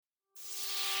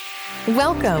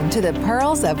Welcome to the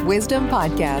Pearls of Wisdom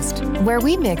podcast, where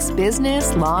we mix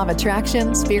business, law of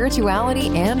attraction, spirituality,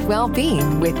 and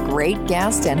well-being with great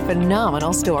guests and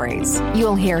phenomenal stories.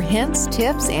 You'll hear hints,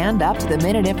 tips, and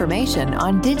up-to-the-minute information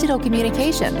on digital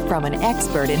communication from an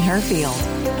expert in her field.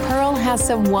 Pearl has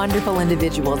some wonderful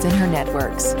individuals in her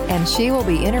networks, and she will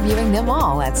be interviewing them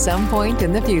all at some point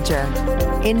in the future.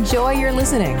 Enjoy your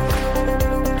listening.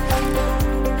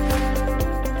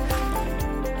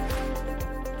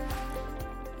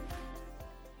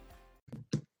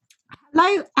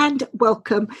 Hello and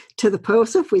welcome to the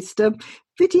Pearls of Wisdom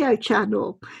video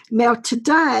channel. Now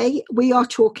today we are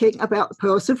talking about the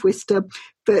Pearls of Wisdom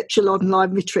virtual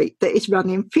online retreat that is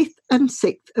running 5th and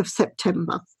 6th of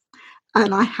September.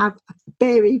 And I have a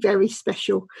very, very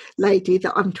special lady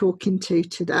that I'm talking to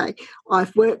today.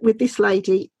 I've worked with this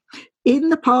lady in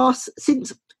the past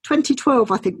since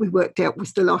 2012, I think we worked out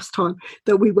was the last time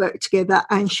that we worked together,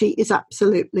 and she is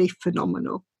absolutely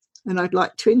phenomenal. And I'd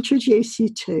like to introduce you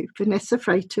to Vanessa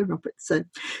Frater Robertson,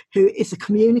 who is a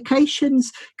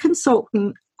communications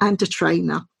consultant and a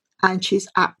trainer. And she's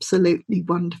absolutely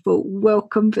wonderful.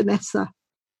 Welcome, Vanessa.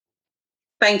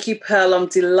 Thank you, Pearl. I'm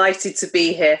delighted to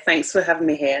be here. Thanks for having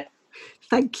me here.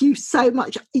 Thank you so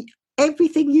much.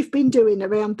 Everything you've been doing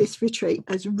around this retreat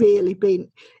has really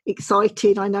been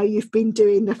exciting. I know you've been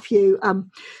doing a few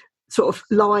sort of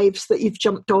lives that you've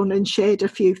jumped on and shared a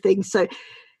few things. So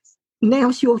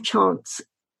now's your chance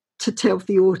to tell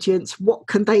the audience what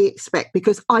can they expect,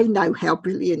 because I know how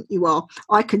brilliant you are.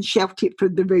 I can shout it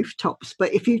from the rooftops,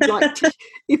 but if you'd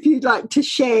like to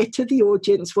share to the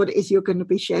audience what it is you're going to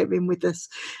be sharing with us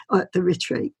at the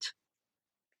retreat.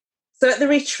 So at the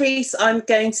retreat, I'm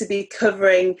going to be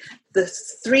covering the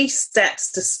 3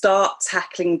 steps to start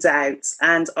tackling doubt.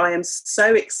 And I am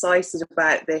so excited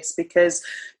about this because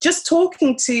just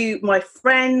talking to my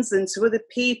friends and to other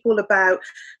people about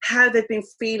how they've been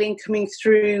feeling coming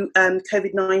through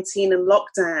COVID-19 and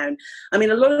lockdown. I mean,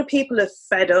 a lot of people are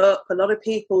fed up. A lot of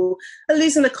people are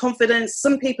losing their confidence.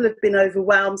 Some people have been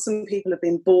overwhelmed. Some people have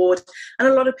been bored. And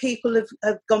a lot of people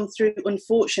have gone through,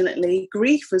 unfortunately,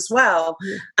 grief as well.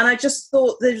 Yeah. And I just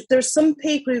thought there's some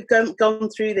people who've gone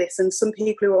through this, and some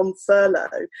people who are on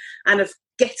furlough and of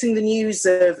getting the news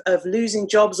of losing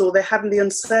jobs, or they're having the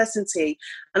uncertainty.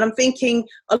 And I'm thinking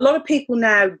a lot of people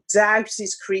now, doubt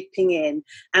is creeping in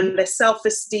and their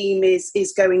self-esteem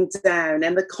is going down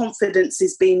and the confidence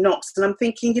is being knocked. And I'm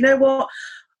thinking, you know what?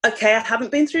 Okay, I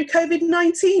haven't been through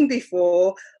COVID-19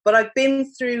 before, but I've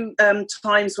been through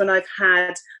times when I've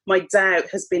had my doubt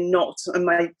has been knocked and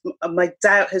my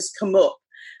doubt has come up,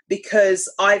 because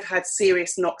I've had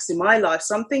serious knocks in my life.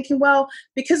 So I'm thinking, well,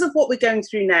 because of what we're going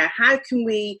through now, how can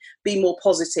we be more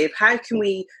positive? How can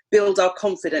we build our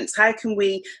confidence? How can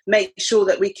we make sure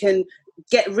that we can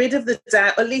get rid of the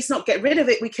doubt, at least not get rid of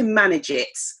it, we can manage it?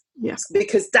 Yes.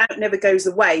 Because doubt never goes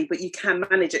away, but you can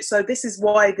manage it. So this is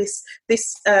why this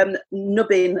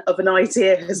nubbin of an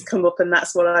idea has come up, and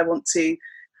that's what I want to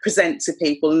present to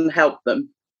people and help them.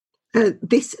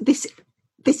 This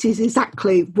is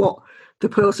exactly what the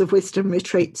Pearls of Wisdom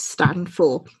retreats stand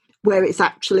for, where it's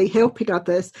actually helping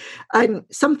others. And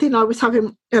something I was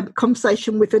having a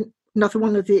conversation with another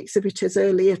one of the exhibitors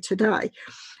earlier today,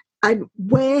 and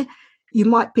where you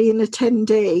might be an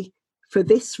attendee for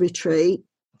this retreat,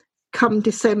 come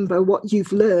December, what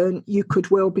you've learned, you could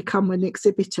well become an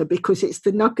exhibitor, because it's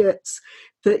the nuggets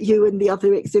that you and the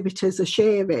other exhibitors are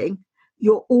sharing.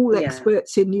 You're all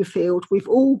experts in your field. We've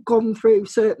all gone through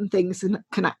certain things and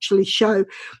can actually show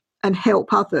and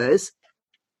help others.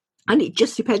 And it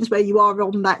just depends where you are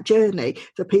on that journey,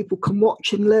 that people can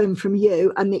watch and learn from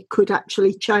you, and it could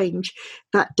actually change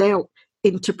that doubt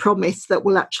into promise that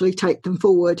will actually take them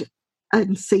forward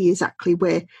and see exactly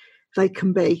where they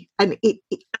can be. And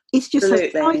it's just so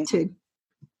exciting.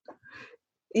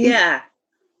 Yeah.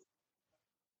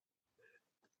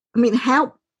 I mean,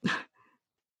 how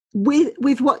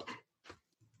with what,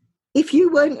 if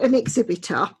you weren't an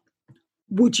exhibitor,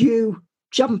 would you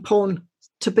jump on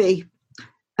to be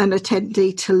an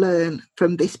attendee to learn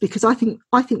from this? Because I think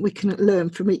we can learn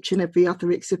from each and every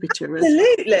other exhibitor.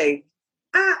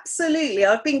 Absolutely.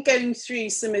 I've been going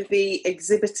through some of the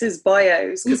exhibitors'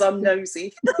 bios because I'm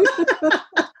nosy.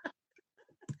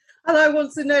 And I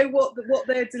want to know what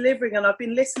they're delivering. And I've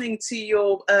been listening to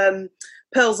your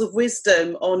Pearls of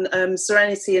Wisdom on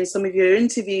Serenity and some of your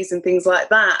interviews and things like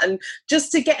that. And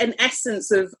just to get an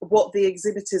essence of what the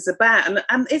exhibitor's about.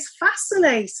 And it's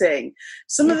fascinating.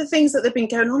 Some of the things that they've been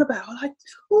going on about, I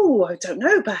don't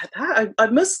know about that. I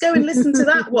must go and listen to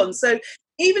that one. So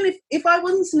even if I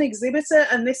wasn't an exhibitor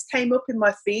and this came up in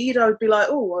my feed, I would be like,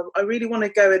 oh, I really want to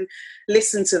go and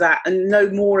listen to that and know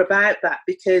more about that,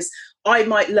 because I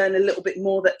might learn a little bit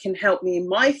more that can help me in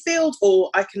my field, or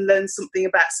I can learn something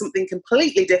about something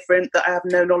completely different that I have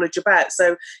no knowledge about.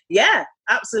 So yeah,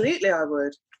 absolutely I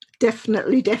would.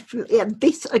 Definitely. And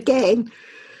this, again,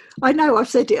 I know I've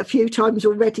said it a few times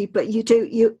already, but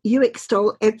you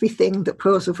extol everything that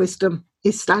Pearls of Wisdom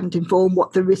is standing for and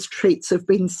what the retreats have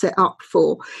been set up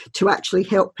for, to actually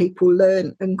help people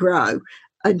learn and grow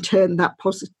and turn that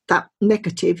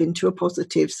negative into a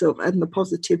positive, and the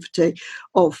positivity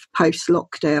of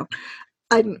post-lockdown.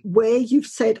 And where you've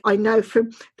said, I know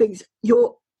from things,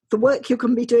 the work you're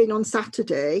going to be doing on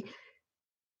Saturday,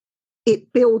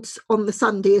 it builds on the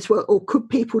Sunday as well, or could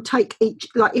people take each,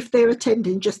 like if they're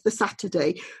attending just the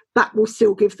Saturday, that will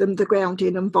still give them the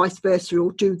grounding and vice versa,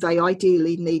 or do they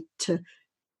ideally need to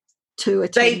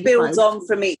attend? They build on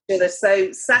from each other.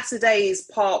 So Saturday is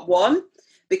part one,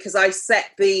 because I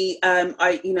set the,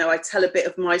 I tell a bit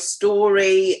of my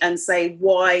story and say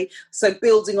why. So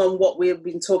building on what we've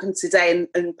been talking today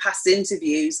and past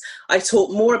interviews, I talk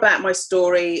more about my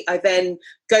story. I then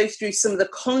go through some of the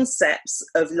concepts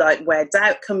of like where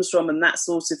doubt comes from and that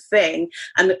sort of thing.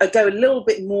 And I go a little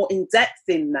bit more in depth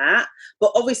in that.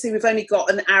 But obviously we've only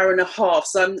got an hour and a half.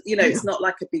 So it's not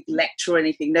like a big lecture or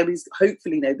anything.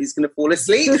 Hopefully nobody's going to fall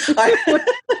asleep.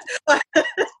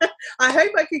 I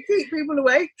hope I can keep people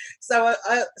awake. So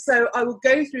I will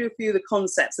go through a few of the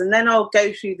concepts, and then I'll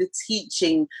go through the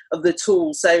teaching of the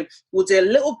tool. So we'll do a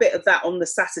little bit of that on the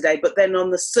Saturday, but then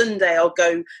on the Sunday, I'll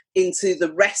go into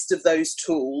the rest of those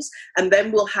tools. And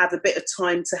then we'll have a bit of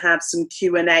time to have some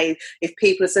Q&A. If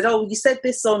people have said, oh, you said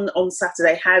this on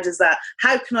Saturday,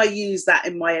 how can I use that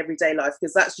in my everyday life?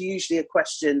 Because that's usually a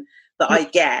question that I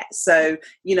get. So,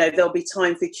 there'll be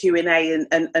time for Q&A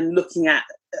and looking at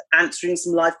answering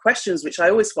some live questions, which I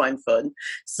always find fun.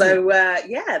 So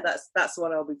that's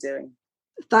what I'll be doing.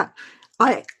 That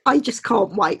I just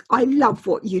can't wait. I love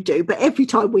what you do, but every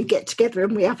time we get together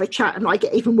and we have a chat, and I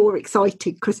get even more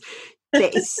excited because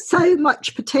there is so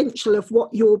much potential of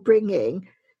what you're bringing.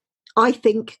 I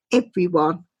think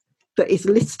everyone that is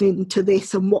listening to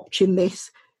this and watching this,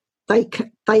 they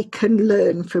can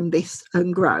learn from this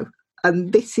and grow.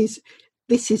 And this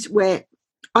is where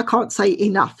I can't say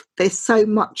enough. There's so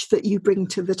much that you bring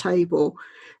to the table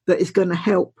that is going to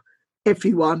help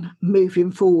everyone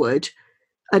moving forward.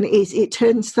 And it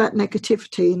turns that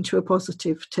negativity into a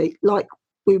positivity. Like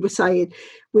we were saying,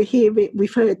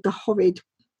 we've heard the horrid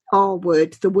R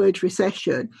word, the word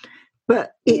recession,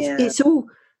 but it's all,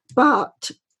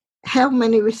 but how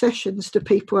many recessions do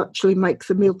people actually make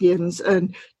the millions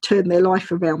and turn their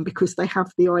life around because they have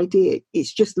the idea?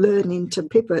 It's just learning to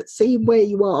pivot, seeing where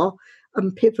you are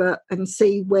and pivot, and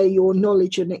see where your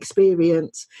knowledge and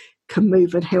experience can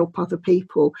move and help other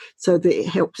people so that it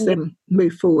helps them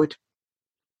move forward.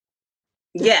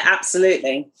 Yeah,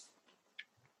 absolutely.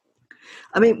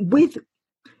 I mean, with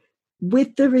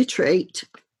the retreat,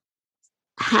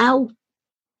 how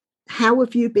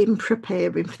have you been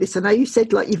preparing for this? I know you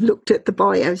said like you've looked at the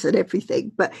bios and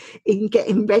everything, but in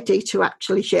getting ready to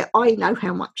actually share, I know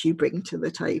how much you bring to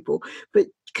the table, but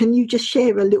can you just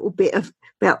share a little bit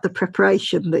about the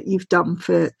preparation that you've done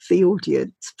for the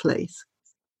audience, please?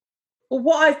 Well,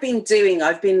 what I've been doing,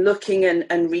 I've been looking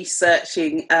and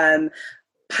researching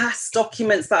past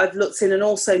documents that I've looked in, and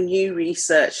also new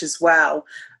research as well.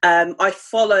 I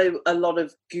follow a lot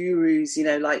of gurus,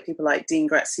 like people like Dean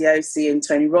Graziosi and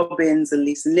Tony Robbins and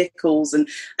Lisa Nichols and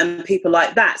people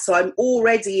like that. So I'm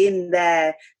already in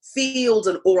their field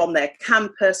or on their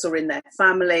campus or in their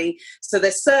family. So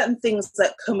there's certain things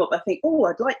that come up. I think,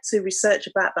 I'd like to research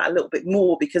about that a little bit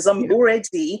more because I'm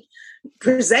already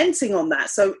presenting on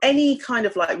that. So any kind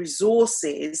of like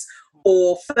resources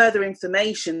or further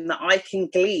information that I can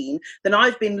glean, then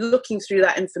I've been looking through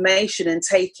that information and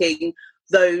taking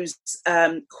those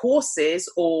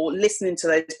courses or listening to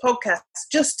those podcasts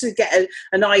just to get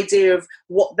an idea of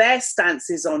what their stance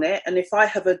is on it. And if I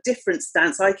have a different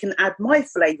stance, I can add my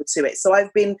flavour to it. So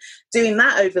I've been doing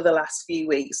that over the last few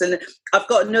weeks, and I've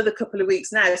got another couple of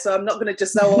weeks now. So I'm not going to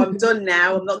just say, I'm done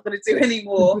now, I'm not going to do any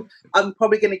more. I'm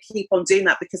probably going to keep on doing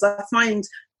that because I find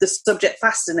the subject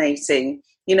fascinating.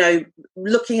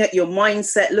 Looking at your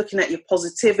mindset, looking at your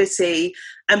positivity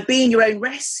and being your own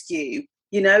rescue.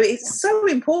 It's so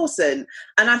important.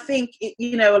 And I think,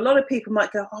 a lot of people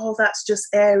might go, that's just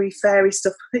airy fairy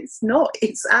stuff. It's not.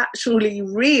 It's actually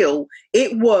real.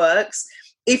 It works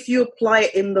if you apply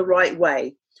it in the right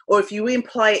way, or if you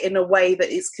apply it in a way that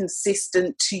is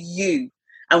consistent to you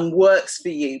and works for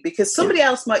you, because somebody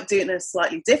else might do it in a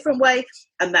slightly different way,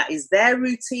 and that is their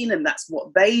routine and that's what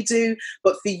they do.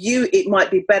 But for you, it might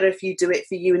be better if you do it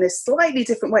for you in a slightly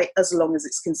different way, as long as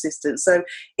it's consistent. So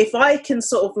if I can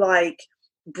sort of like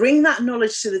bring that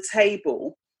knowledge to the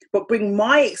table, but bring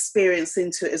my experience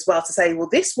into it as well, to say, well,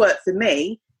 this worked for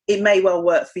me, it may well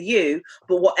work for you,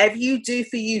 but whatever you do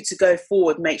for you to go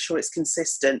forward, make sure it's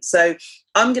consistent. So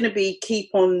I'm going to keep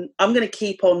on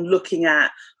looking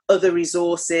at other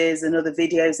resources and other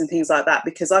videos and things like that,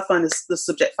 because I find the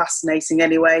subject fascinating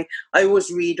anyway. I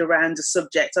always read around a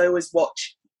subject. I always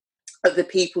watch other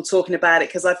people talking about it,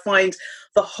 because I find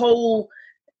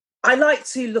I like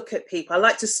to look at people. I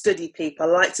like to study people. I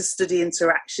like to study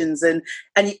interactions, and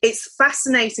it's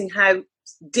fascinating how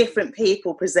different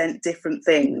people present different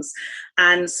things,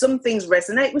 and some things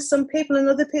resonate with some people and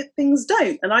other things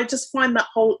don't. And I just find that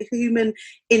whole human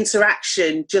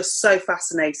interaction just so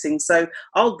fascinating. So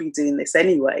I'll be doing this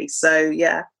anyway. So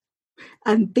yeah.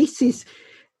 And this is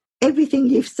everything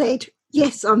you've said.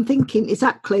 Yes, I'm thinking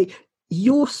exactly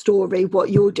your story,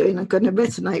 what you're doing, are going to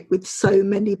resonate with so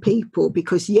many people,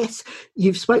 because yes,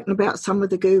 you've spoken about some of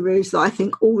the gurus that I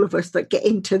think all of us that get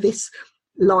into this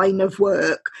line of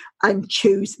work and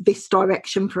choose this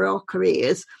direction for our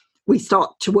careers, we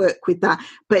start to work with that.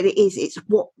 But it's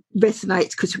what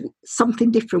resonates, because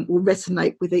something different will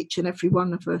resonate with each and every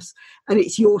one of us, and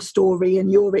it's your story and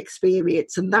your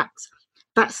experience, and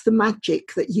that's the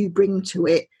magic that you bring to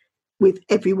it with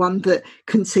everyone that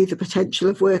can see the potential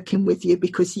of working with you.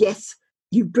 Because yes,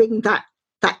 you bring that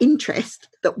interest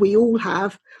that we all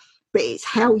have, but it's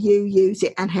how you use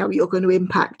it and how you're going to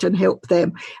impact and help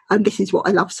them. And this is what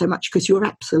I love so much, because you're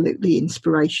absolutely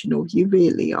inspirational. You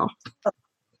really are.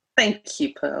 Thank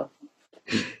you, Pearl.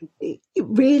 It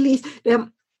really is.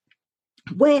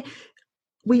 Where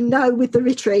we know with the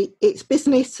retreat, it's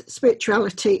business,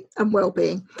 spirituality and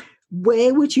well-being.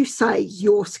 Where would you say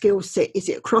your skill set? Is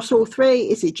it across all three?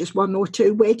 Is it just one or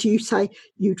two? Where do you say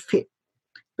you'd fit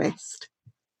best?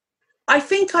 I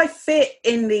think I fit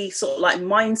in the sort of like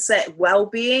mindset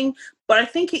well-being, but I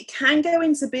think it can go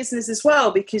into business as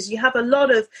well, because you have a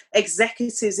lot of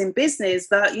executives in business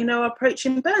that, are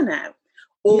approaching burnout,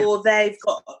 or they've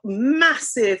got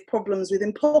massive problems with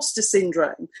imposter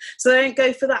syndrome. So they don't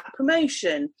go for that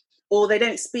promotion, or they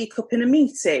don't speak up in a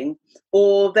meeting,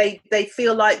 or they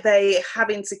feel like they're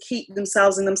having to keep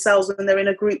themselves in themselves when they're in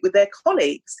a group with their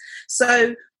colleagues.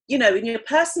 So, in your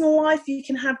personal life, you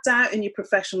can have doubt. In your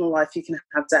professional life, you can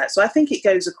have doubt. So I think it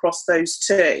goes across those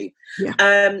two.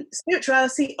 Yeah.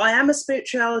 Spirituality, I am a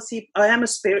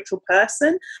spiritual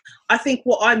person. I think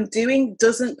what I'm doing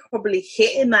doesn't probably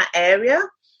hit in that area,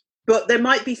 but there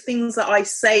might be things that I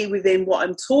say within what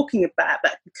I'm talking about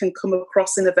that can come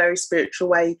across in a very spiritual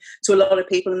way to a lot of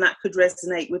people, and that could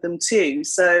resonate with them too.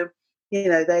 So,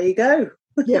 there you go.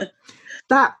 Yeah,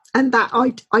 that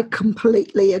I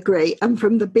completely agree. And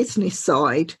from the business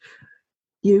side,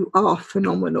 you are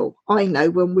phenomenal. I know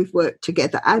when we've worked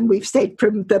together, and we've said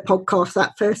from the podcast,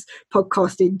 that first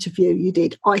podcast interview you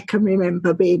did, I can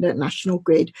remember being at National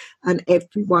Grid and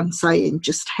everyone saying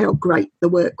just how great the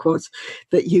work was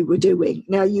that you were doing.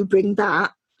 Now you bring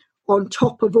that on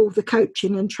top of all the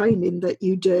coaching and training that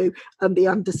you do, and the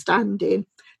understanding,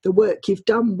 the work you've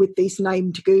done with these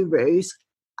named gurus,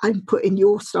 and putting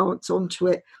your stance onto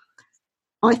it.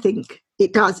 I think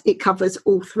it covers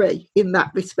all three in that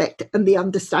respect. And the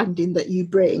understanding that you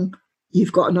bring,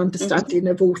 you've got an understanding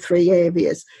of all three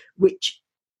areas, which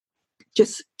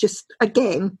just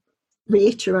again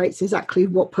reiterates exactly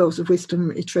what Pearls of Wisdom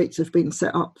retreats have been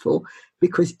set up for,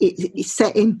 because it's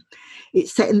setting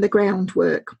the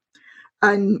groundwork.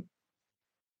 And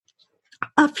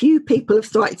a few people have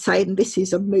started saying this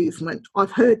is a movement.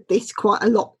 I've heard this quite a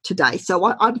lot today.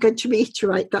 So I'm going to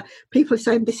reiterate that people are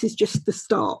saying this is just the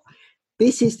start.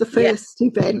 This is the first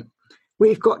event.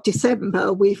 We've got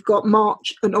December, we've got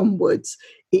March and onwards.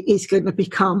 It is going to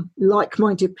become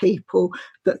like-minded people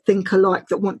that think alike,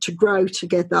 that want to grow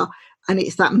together. And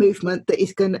it's that movement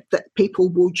that people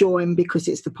will join, because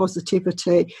it's the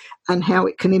positivity and how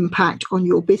it can impact on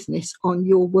your business, on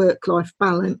your work-life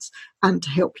balance, and to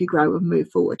help you grow and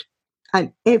move forward.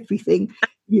 And everything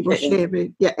you are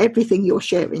sharing, everything you're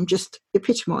sharing just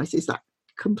epitomises that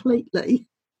completely.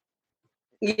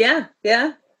 Yeah.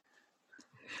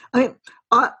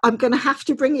 I'm going to have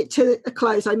to bring it to a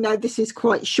close. I know this is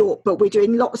quite short, but we're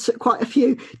doing quite a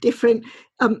few different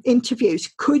interviews.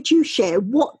 Could you share,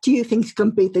 what do you think is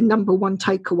going to be the number one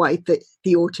takeaway that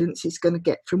the audience is going to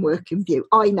get from Work in View?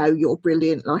 I know you're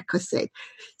brilliant, like I said.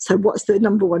 So what's the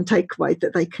number one takeaway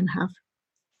that they can have?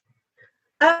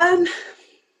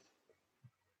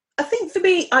 I think for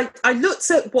me, I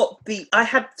looked at I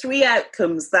had 3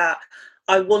 outcomes that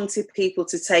I wanted people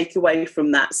to take away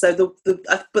from that. So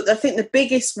but I think the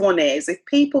biggest one is if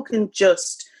people can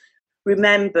just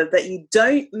remember that you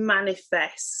don't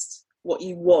manifest what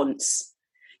you want,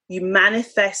 you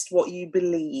manifest what you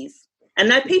believe. And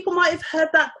now people might have heard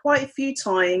that quite a few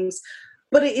times,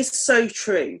 but it is so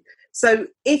true. So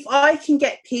if I can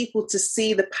get people to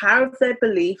see the power of their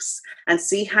beliefs and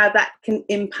see how that can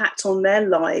impact on their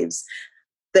lives,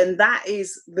 then that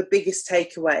is the biggest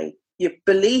takeaway. Your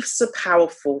beliefs are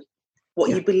powerful. What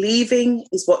you're believing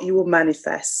is what you will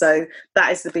manifest. So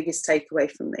that is the biggest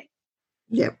takeaway from me.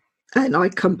 Yeah, and I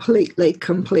completely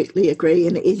agree.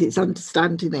 And it's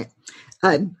understanding it.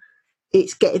 And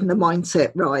it's getting the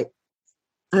mindset right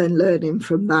and learning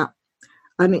from that.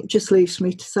 And it just leaves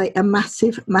me to say a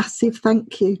massive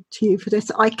thank you to you for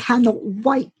this. I cannot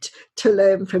wait to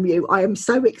learn from you. I am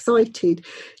so excited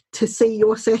to see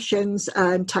your sessions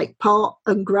and take part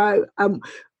and grow.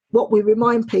 What we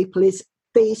remind people is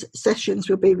these sessions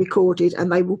will be recorded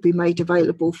and they will be made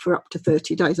available for up to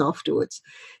 30 days afterwards.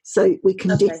 So we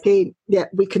can dip in. Yeah,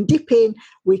 we can dip in,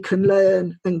 we can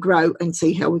learn and grow and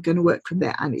see how we're going to work from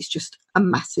there. And it's just a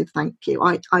massive thank you.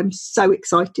 I'm so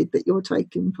excited that you're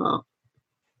taking part.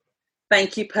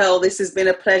 Thank you, Pearl. This has been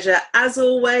a pleasure. As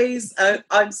always,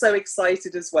 I'm so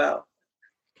excited as well.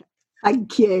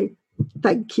 Thank you.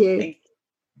 Thank you.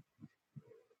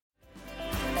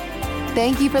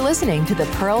 Thank you for listening to the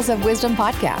Pearls of Wisdom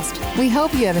podcast. We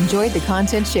hope you have enjoyed the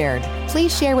content shared.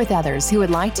 Please share with others who would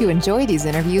like to enjoy these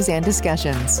interviews and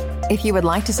discussions. If you would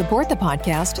like to support the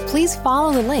podcast, please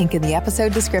follow the link in the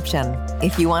episode description.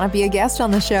 If you want to be a guest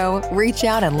on the show, reach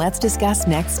out and let's discuss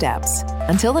next steps.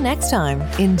 Until the next time,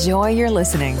 enjoy your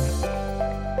listening.